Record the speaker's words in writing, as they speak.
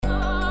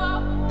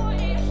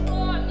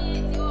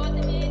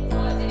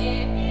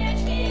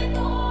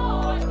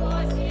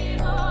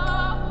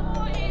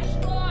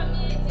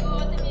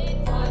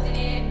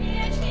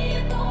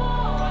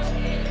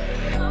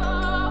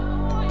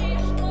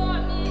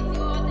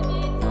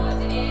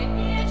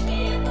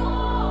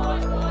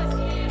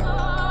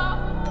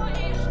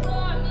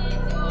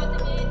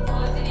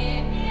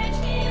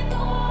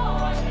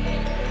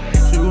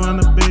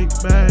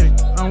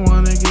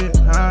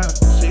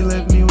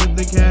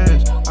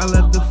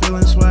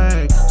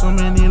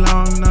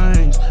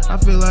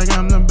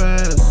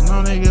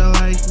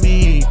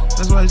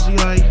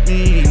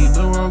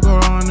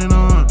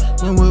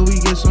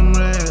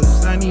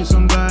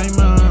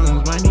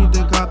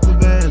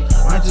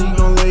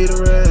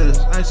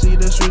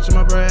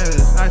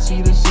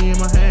see the sea in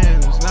my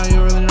hands. Now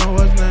you really know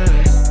what's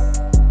next.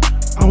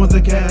 I want the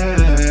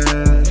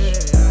cash.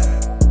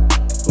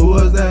 Who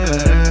was that?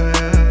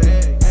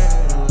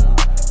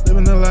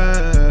 Living the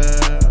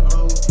life.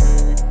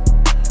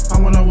 I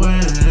wanna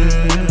win.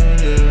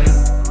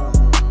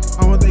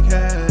 I want the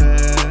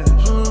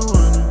cash.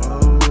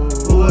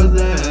 Who was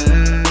that?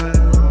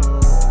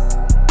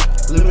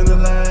 Living the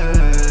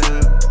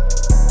life.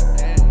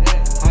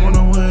 I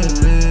wanna win.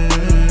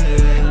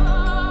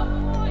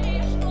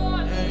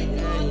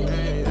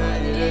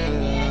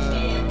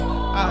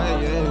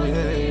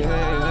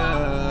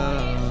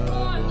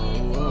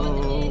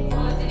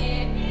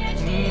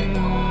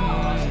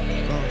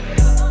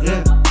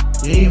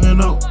 You even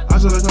know, I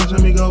saw the come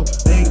to me go.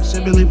 They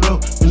simply flow,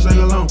 just like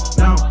alone.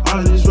 Now all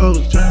of these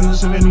roads turn into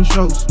some new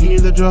shows. You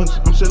need the drugs,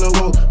 I'm still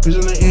awoke. Fish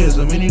in the ears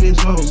of many these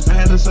foes. I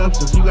had the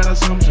substance, you got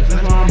assumptions,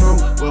 that's why I'm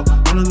broke. Well,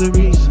 one of the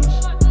reasons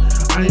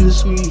I need to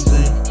squeeze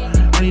in,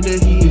 I need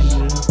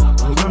adhesion.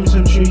 Well, call me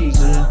some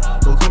treason,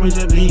 well, call me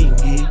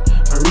Jablingi.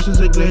 My wrist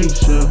is a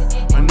glacier,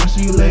 I might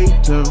see you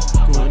later.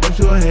 Going up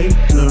to a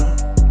hater.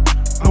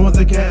 I want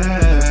the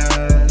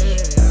cash.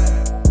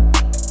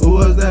 Who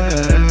was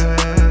that?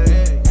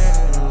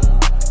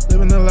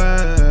 Living the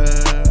life.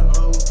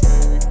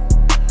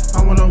 I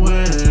wanna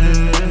win.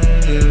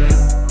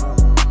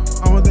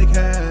 I want the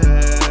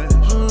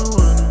cash.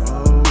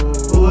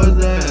 Who was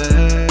that?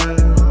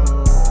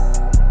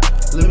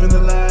 Living the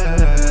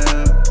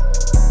life.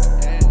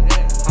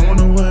 I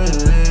wanna win.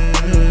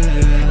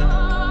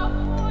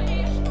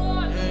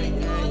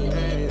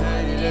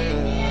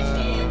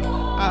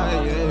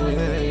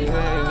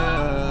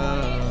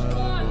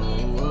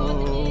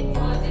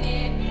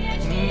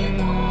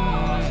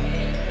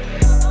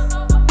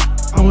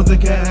 I want the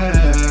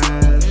cash.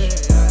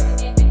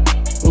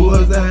 Who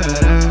was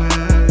that?